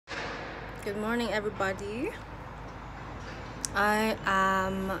Good morning, everybody. I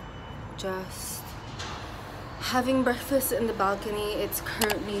am just having breakfast in the balcony. It's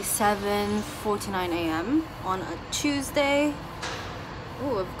currently 7:49 a.m. on a Tuesday.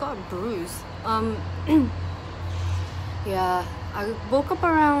 Oh, I've got a bruise. Yeah, I woke up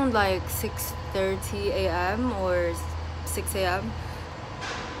around like 6:30 a.m. or 6 a.m.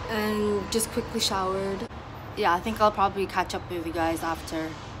 and just quickly showered. Yeah, I think I'll probably catch up with you guys after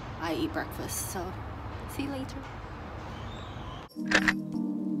I eat breakfast, so see you later.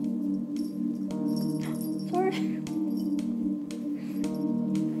 Sorry.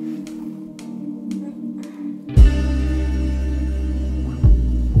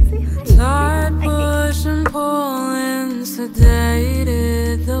 Say hi. Tired push and pulling,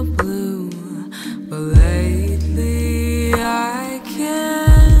 sedated the blue, but lately I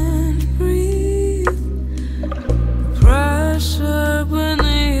can't breathe. The pressure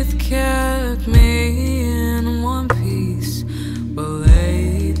beneath kept me in one piece, but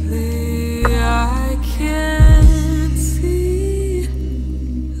lately I can't see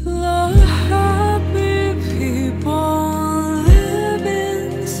the happy people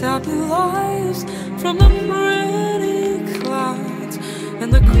living happy lives from the pretty clouds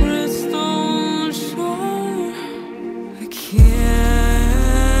and the crystal shore. I can't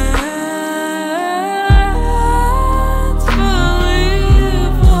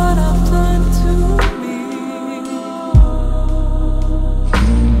believe what I've done to me.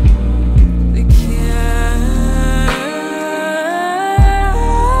 I can't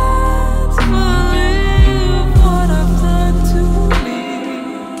believe what I've done to me.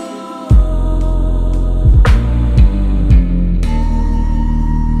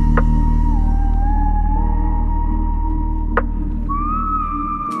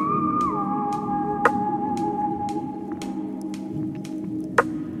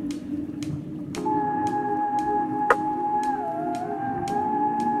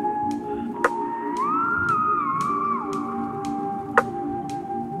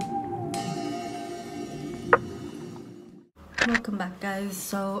 Welcome back, guys.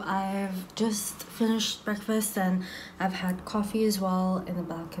 So I've just finished breakfast and I've had coffee as well in the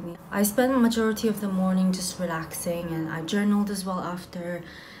balcony. I spent the majority of the morning just relaxing, and I journaled as well after.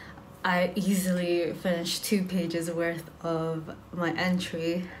 I easily finished 2 pages worth of my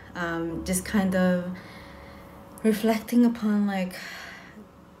entry, just kind of reflecting upon like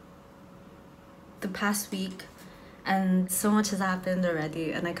the past week, and so much has happened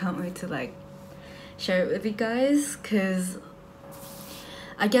already, and I can't wait to like share it with you guys, because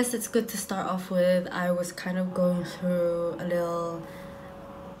I guess it's good to start off with. I was kind of going through a little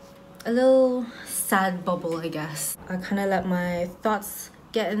sad bubble, I guess. I kind of let my thoughts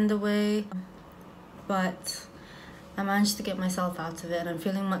get in the way, but I managed to get myself out of it and I'm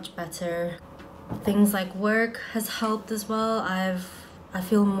feeling much better. Things like work has helped as well. I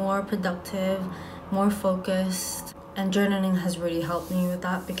feel more productive, more focused, and journaling has really helped me with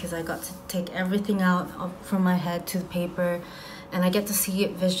that, because I got to take everything out from my head to the paper, and I get to see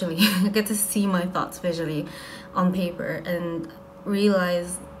it visually. I get to see my thoughts visually on paper and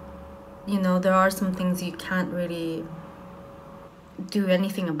realize, you know, there are some things you can't really do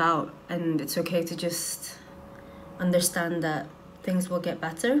anything about, and it's okay to just understand that things will get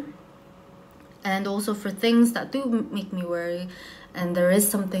better. And also for things that do make me worry and there is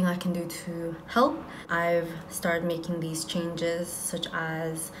something I can do to help, I've started making these changes, such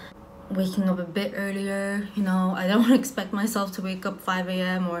as waking up a bit earlier. You know, I don't expect myself to wake up 5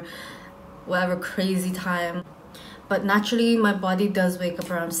 a.m. or whatever crazy time, but naturally my body does wake up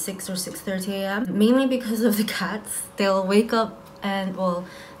around 6 or 6:30 a.m. mainly because of the cats. They'll wake up and, well,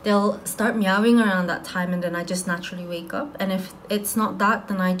 they'll start meowing around that time, and then I just naturally wake up. And if it's not that,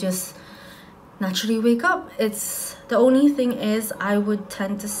 then I just naturally wake up. It's the only thing is I would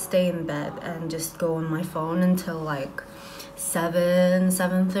tend to stay in bed and just go on my phone until like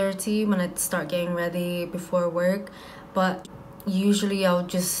 7:30 when I start getting ready before work, but usually I'll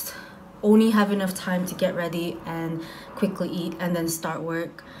just only have enough time to get ready and quickly eat and then start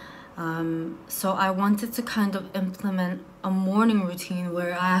work. So I wanted to kind of implement a morning routine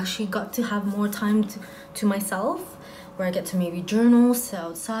where I actually got to have more time to myself, where I get to maybe journal, sit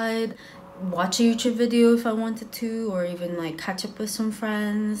outside, watch a YouTube video if I wanted to, or even like catch up with some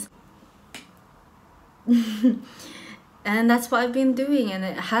friends. And that's what I've been doing, and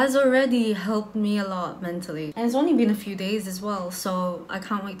it has already helped me a lot mentally. And it's only been a few days as well, so I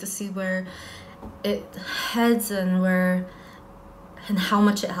can't wait to see where it heads and how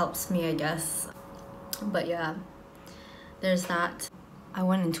much it helps me, I guess. But yeah, there's that. I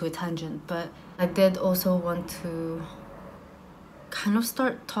went into a tangent, but I did also want to kind of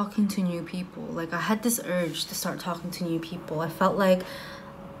start talking to new people. Like, I had this urge to start talking to new people. I felt like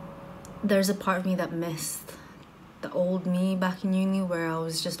there's a part of me that missed the old me back in uni, where I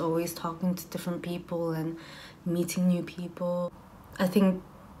was just always talking to different people and meeting new people. I think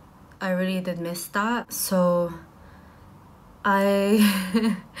I really did miss that. So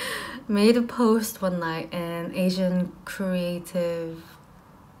I made a post one night in Asian Creative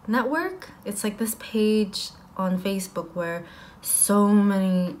Network. It's like this page on Facebook where so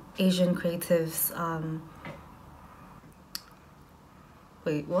many Asian creatives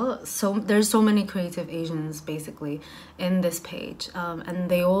there's so many creative Asians basically in this page, and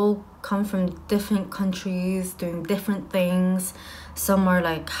they all come from different countries doing different things. Some are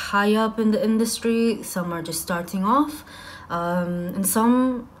like high up in the industry, some are just starting off, and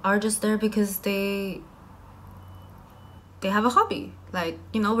some are just there because they have a hobby. Like,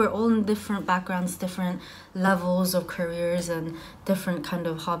 you know, we're all in different backgrounds, different levels of careers and different kind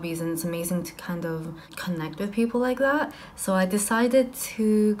of hobbies, and it's amazing to kind of connect with people like that. So I decided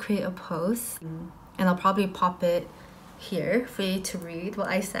to create a post, and I'll probably pop it here for you to read what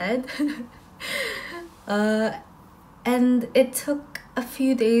I said. And it took a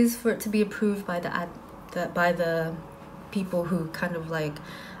few days for it to be approved by the people who kind of like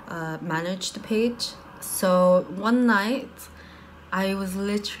manage the page. So one night I was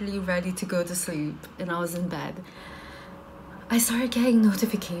literally ready to go to sleep and I was in bed. I started getting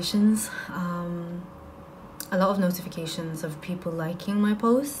notifications, a lot of notifications of people liking my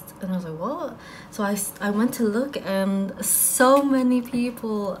post, and I was like, what? So I went to look, and so many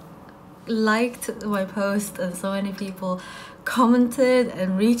people liked my post, and so many people commented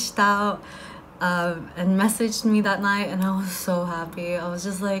and reached out and messaged me that night, and I was so happy. I was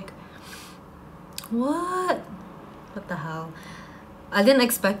just like, what the hell? I didn't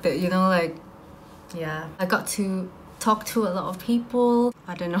expect it, you know, like, yeah. I got to talk to a lot of people.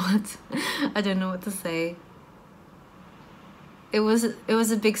 I don't know what to say. It was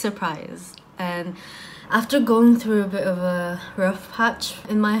a big surprise, and after going through a bit of a rough patch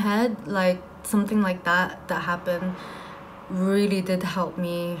in my head, like something like that happened really did help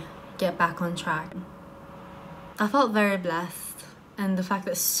me get back on track. I felt very blessed, and the fact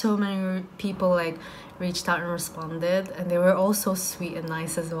that so many people like reached out and responded, and they were all so sweet and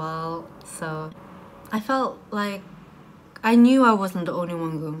nice as well. So I felt like I knew I wasn't the only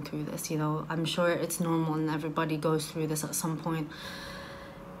one going through this, you know. I'm sure it's normal and everybody goes through this at some point,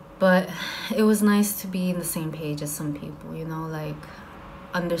 but it was nice to be in the same page as some people, you know, like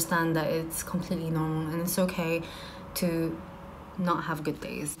understand that it's completely normal and it's okay to not have good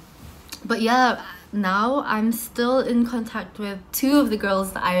days. But yeah, now I'm still in contact with two of the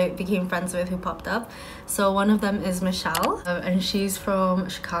girls that I became friends with who popped up. So one of them is Michelle, and she's from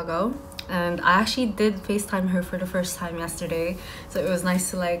Chicago, and I actually did FaceTime her for the first time yesterday, so it was nice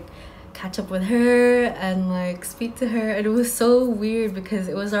to like catch up with her and like speak to her. And it was so weird because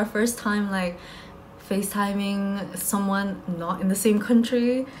it was our first time like FaceTiming someone not in the same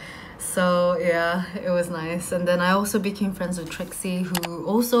country. So yeah, it was nice. And then I also became friends with Trixie, who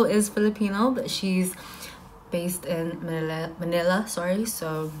also is Filipino, but she's based in Manila, sorry.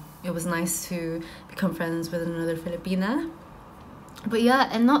 So it was nice to become friends with another Filipina. But yeah,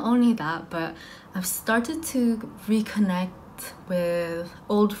 and not only that, but I've started to reconnect with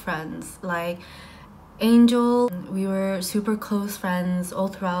old friends like Angel. We were super close friends all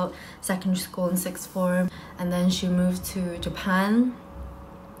throughout secondary school and sixth form, and then she moved to Japan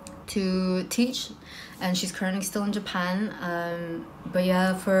to teach, and she's currently still in Japan. But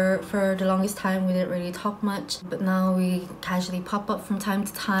yeah, for the longest time we didn't really talk much, but now we casually pop up from time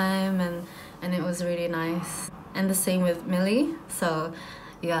to time, and it was really nice. And the same with Millie. So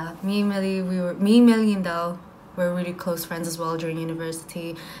yeah, me, Millie and Del were really close friends as well during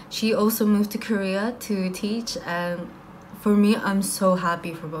university. She also moved to Korea to teach, and for me, I'm so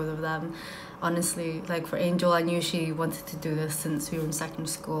happy for both of them. Honestly, like for Angel, I knew she wanted to do this since we were in secondary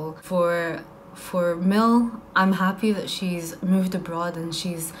school. For Mil, I'm happy that she's moved abroad and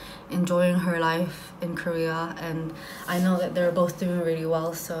she's enjoying her life in Korea, and I know that they're both doing really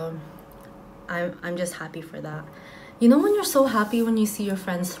well, so I'm just happy for that. You know when you're so happy when you see your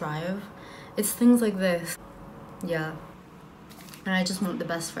friends thrive? It's things like this. Yeah. And I just want the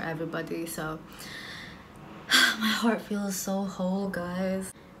best for everybody, so my heart feels so whole,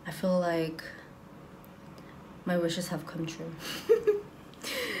 guys. I feel like my wishes have come true.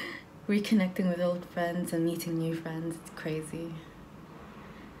 Reconnecting with old friends and meeting new friends, it's crazy.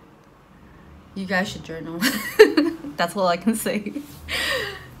 You guys should journal. That's all I can say.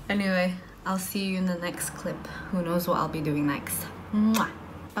 Anyway, I'll see you in the next clip. Who knows what I'll be doing next. Mwah.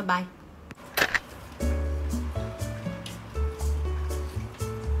 Bye-bye.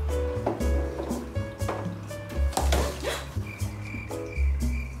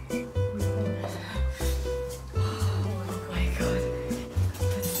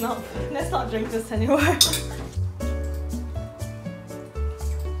 Let's not drink this anymore.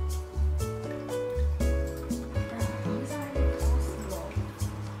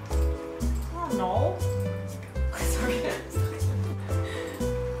 No. Sorry.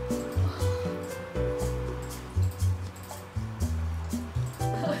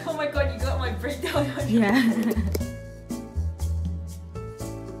 Oh my god, you got my breakdown on your Yeah.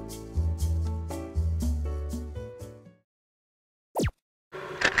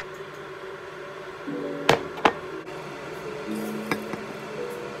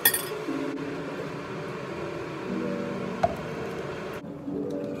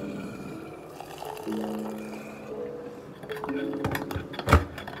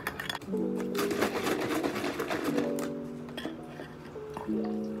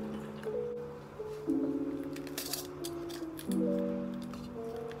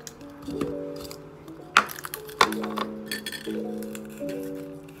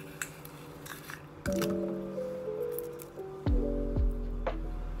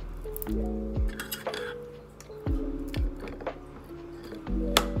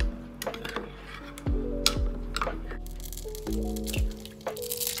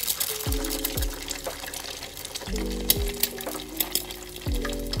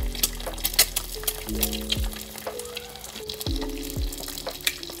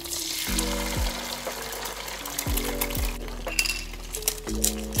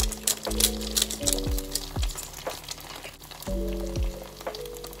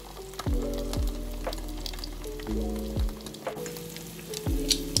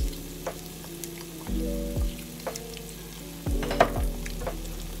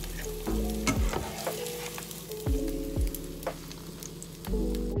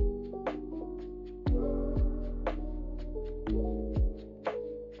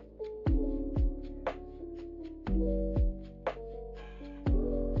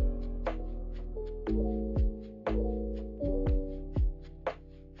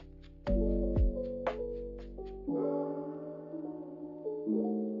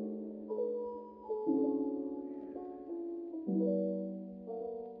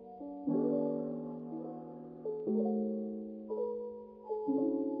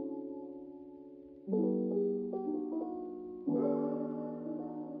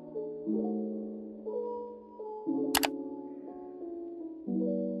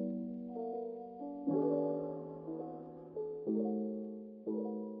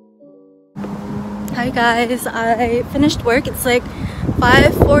 Hi guys, I finished work. It's like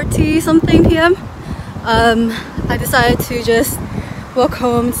 5:40 something p.m. I decided to just walk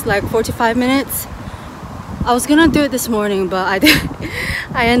home. It's like 45 minutes. I was gonna do it this morning, but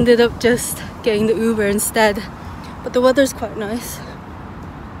I ended up just getting the Uber instead. But the weather's quite nice,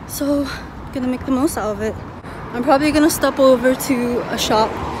 so I'm gonna make the most out of it. I'm probably gonna stop over to a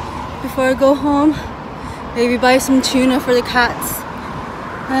shop before I go home. Maybe buy some tuna for the cats.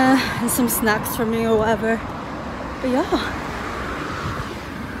 And some snacks for me or whatever. But yeah,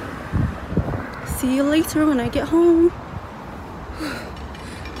 see you later when I get home.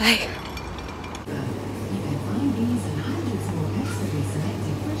 Bye.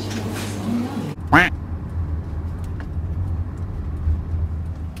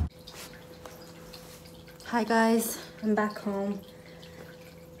 Hi guys, I'm back home.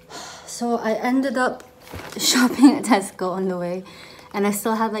 So I ended up shopping at Tesco on the way. And I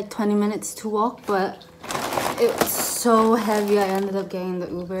still had like 20 minutes to walk, but it was so heavy I ended up getting the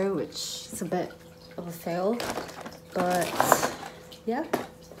Uber, which is a bit of a fail. But yeah,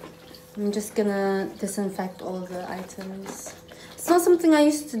 I'm just gonna disinfect all the items. It's not something I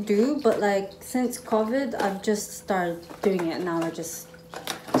used to do, but like since COVID, I've just started doing it. Now I just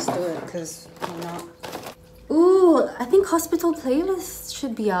do it because why not? Ooh, I think Hospital Playlist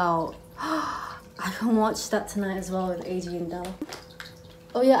should be out. I can watch that tonight as well with AG and Del.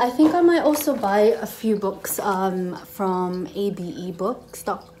 Oh yeah, I think I might also buy a few books from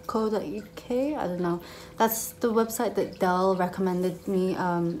abebooks.co.uk. I don't know. That's the website that Del recommended me.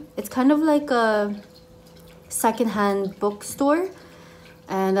 It's kind of like a secondhand bookstore,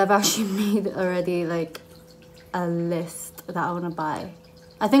 and I've actually made already like a list that I want to buy.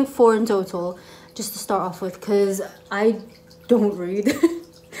 I think 4 in total, just to start off with, because I don't read.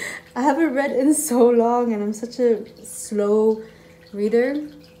 I haven't read in so long, and I'm such a slow reader.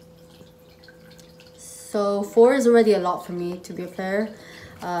 So 4 is already a lot for me, to be fair,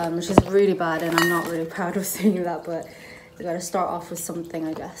 which is really bad, and I'm not really proud of saying that, but you gotta start off with something,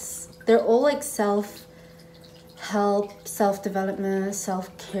 I guess. They're all like self-help, self-development,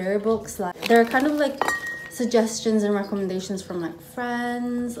 self-care books. Like they're kind of like suggestions and recommendations from like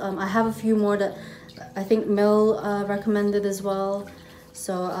friends. I have a few more that I think Mill recommended as well.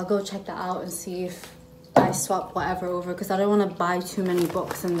 So I'll go check that out and see if I swap whatever over, because I don't want to buy too many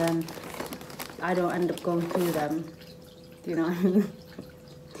books and then I don't end up going through them. Do you know what I mean?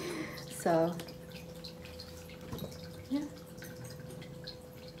 So yeah.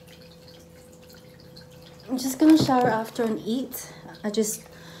 I'm just gonna shower after and eat. I just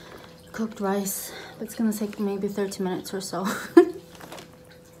cooked rice. It's gonna take maybe 30 minutes or so.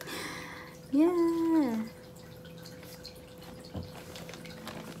 Yeah.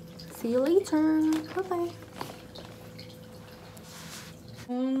 See you later. Bye-bye.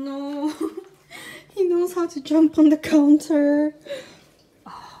 Oh no. He knows how to jump on the counter.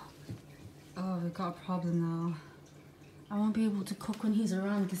 Oh, we got a problem now. I won't be able to cook when he's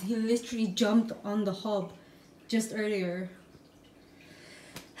around because he literally jumped on the hob just earlier.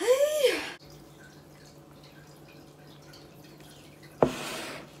 Hey!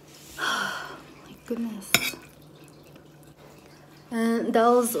 My goodness. And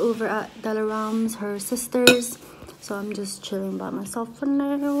Delle's over at Delaram's, her sister's. So I'm just chilling by myself for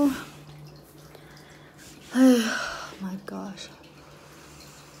now. Oh my gosh.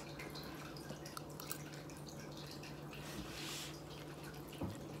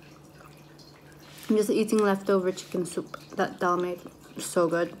 I'm just eating leftover chicken soup that Dal made. So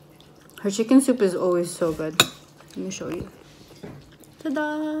good. Her chicken soup is always so good. Let me show you.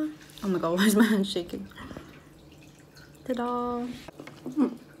 Ta-da! Oh my god, why is my hand shaking? Ta-da!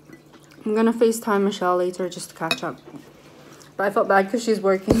 I'm gonna FaceTime Michelle later just to catch up. But I felt bad because she's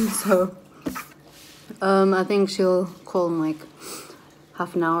working, so I think she'll call in like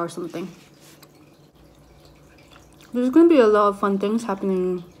half an hour or something. There's gonna be a lot of fun things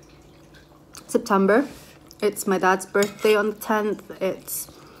happening September. It's my dad's birthday on the 10th, it's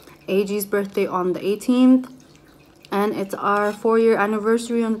AG's birthday on the 18th, and it's our 4-year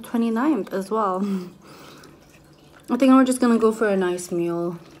anniversary on the 29th as well. I think we're just gonna go for a nice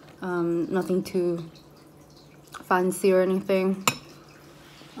meal, nothing too fancy or anything.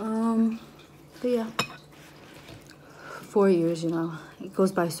 But yeah, 4 years, you know, it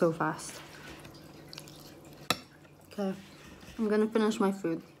goes by so fast. Okay, I'm gonna finish my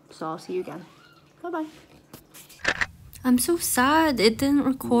food, so I'll see you again. Bye-bye. I'm so sad it didn't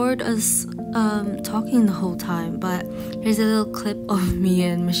record us talking the whole time, but here's a little clip of me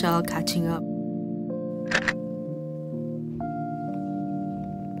and Michelle catching up.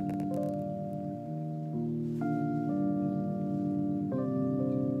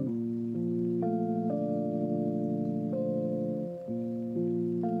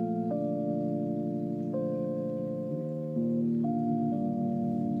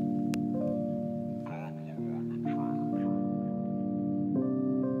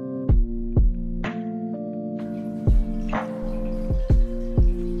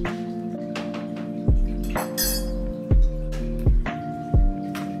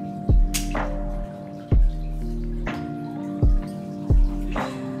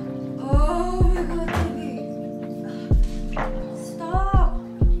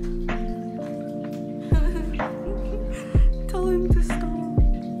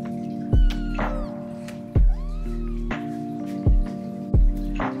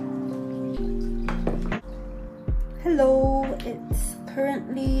 Hello, it's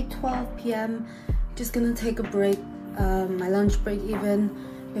currently 12 p.m. Just gonna take a break, my lunch break even,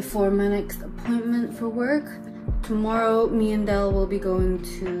 before my next appointment for work. Tomorrow, me and Dell will be going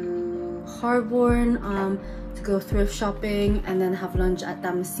to Harborne to go thrift shopping and then have lunch at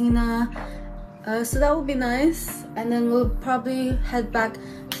Damascena. So that will be nice. And then we'll probably head back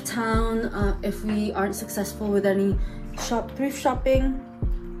to town if we aren't successful with any thrift shopping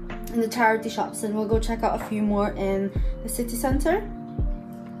in the charity shops, and we'll go check out a few more in the city center.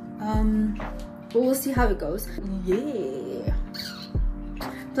 But we'll see how it goes. Yeah.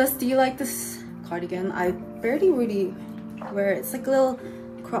 Plus, do you like this cardigan? I barely really wear it. It's like a little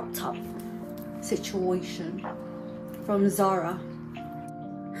crop top situation from Zara.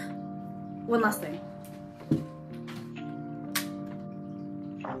 One last thing.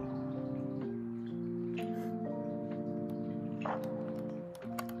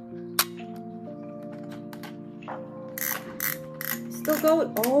 Still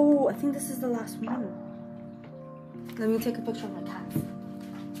going. Oh, I think this is the last one. Let me take a picture of my cats.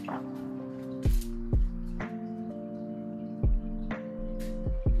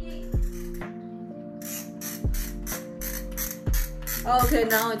 Oh, okay,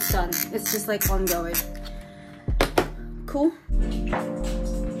 now it's done. It's just like ongoing. Cool.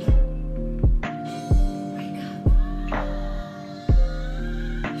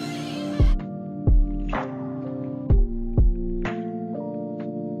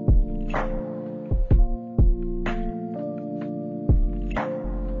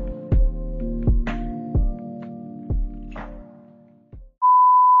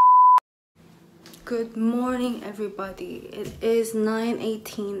 Good morning, everybody. It is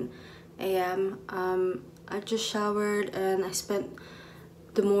 9:18 a.m. I just showered and I spent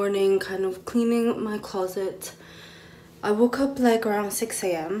the morning kind of cleaning my closet. I woke up like around 6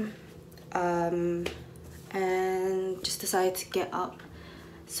 a.m. And just decided to get up.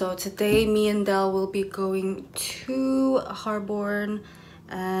 So today me and Del will be going to Harborne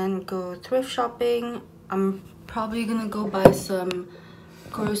and go thrift shopping. I'm probably gonna go buy some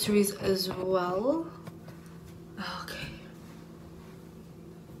groceries as well. Okay.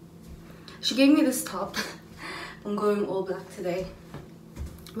 She gave me this top. I'm going all black today.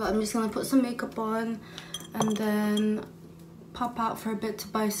 But I'm just gonna put some makeup on and then pop out for a bit to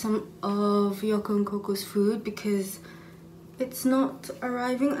buy some of Yoko and Coco's food because it's not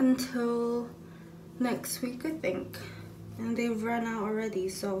arriving until next week, I think. And they've run out already,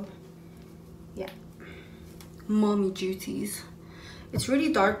 so yeah. Mommy duties. It's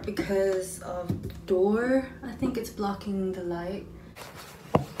really dark because of the door. I think it's blocking the light.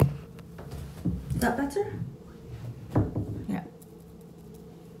 Is that better? Yeah.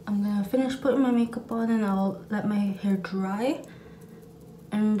 I'm gonna finish putting my makeup on and I'll let my hair dry.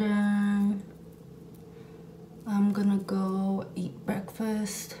 And then I'm gonna go eat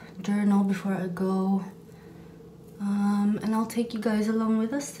breakfast, journal before I go. And I'll take you guys along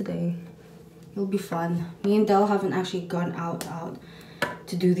with us today. It'll be fun. Me and Del haven't actually gone out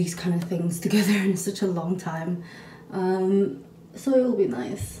to do these kind of things together in such a long time. So it'll be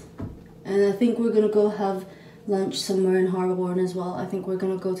nice. And I think we're gonna go have lunch somewhere in Harborne as well. I think we're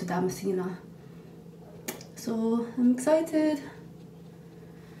gonna go to Damascena. So I'm excited.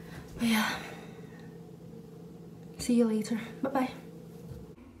 But yeah. See you later. Bye-bye.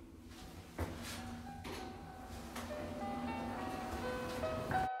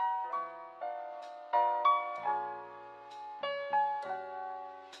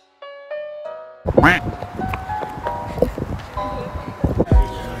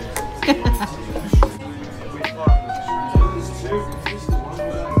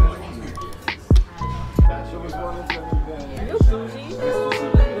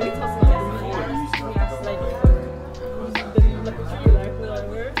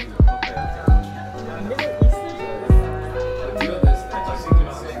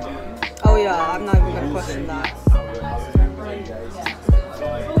 Oh yeah, I'm not even gonna question that.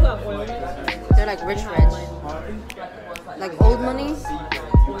 They're like rich. Like old money?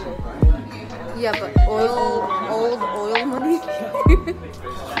 Yeah, but old oil money? It's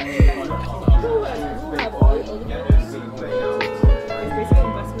basically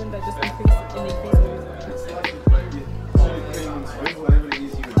investment that just increases in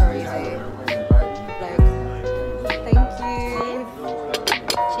Crazy. Like, thank you.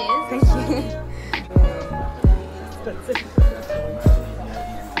 Cheers. Thank you.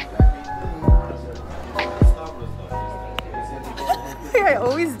 I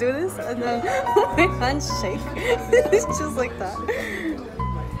always do this and then my hands shake. It's just like that.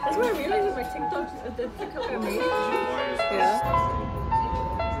 That's what I realized with my TikTok, the TikTok I made. Yeah.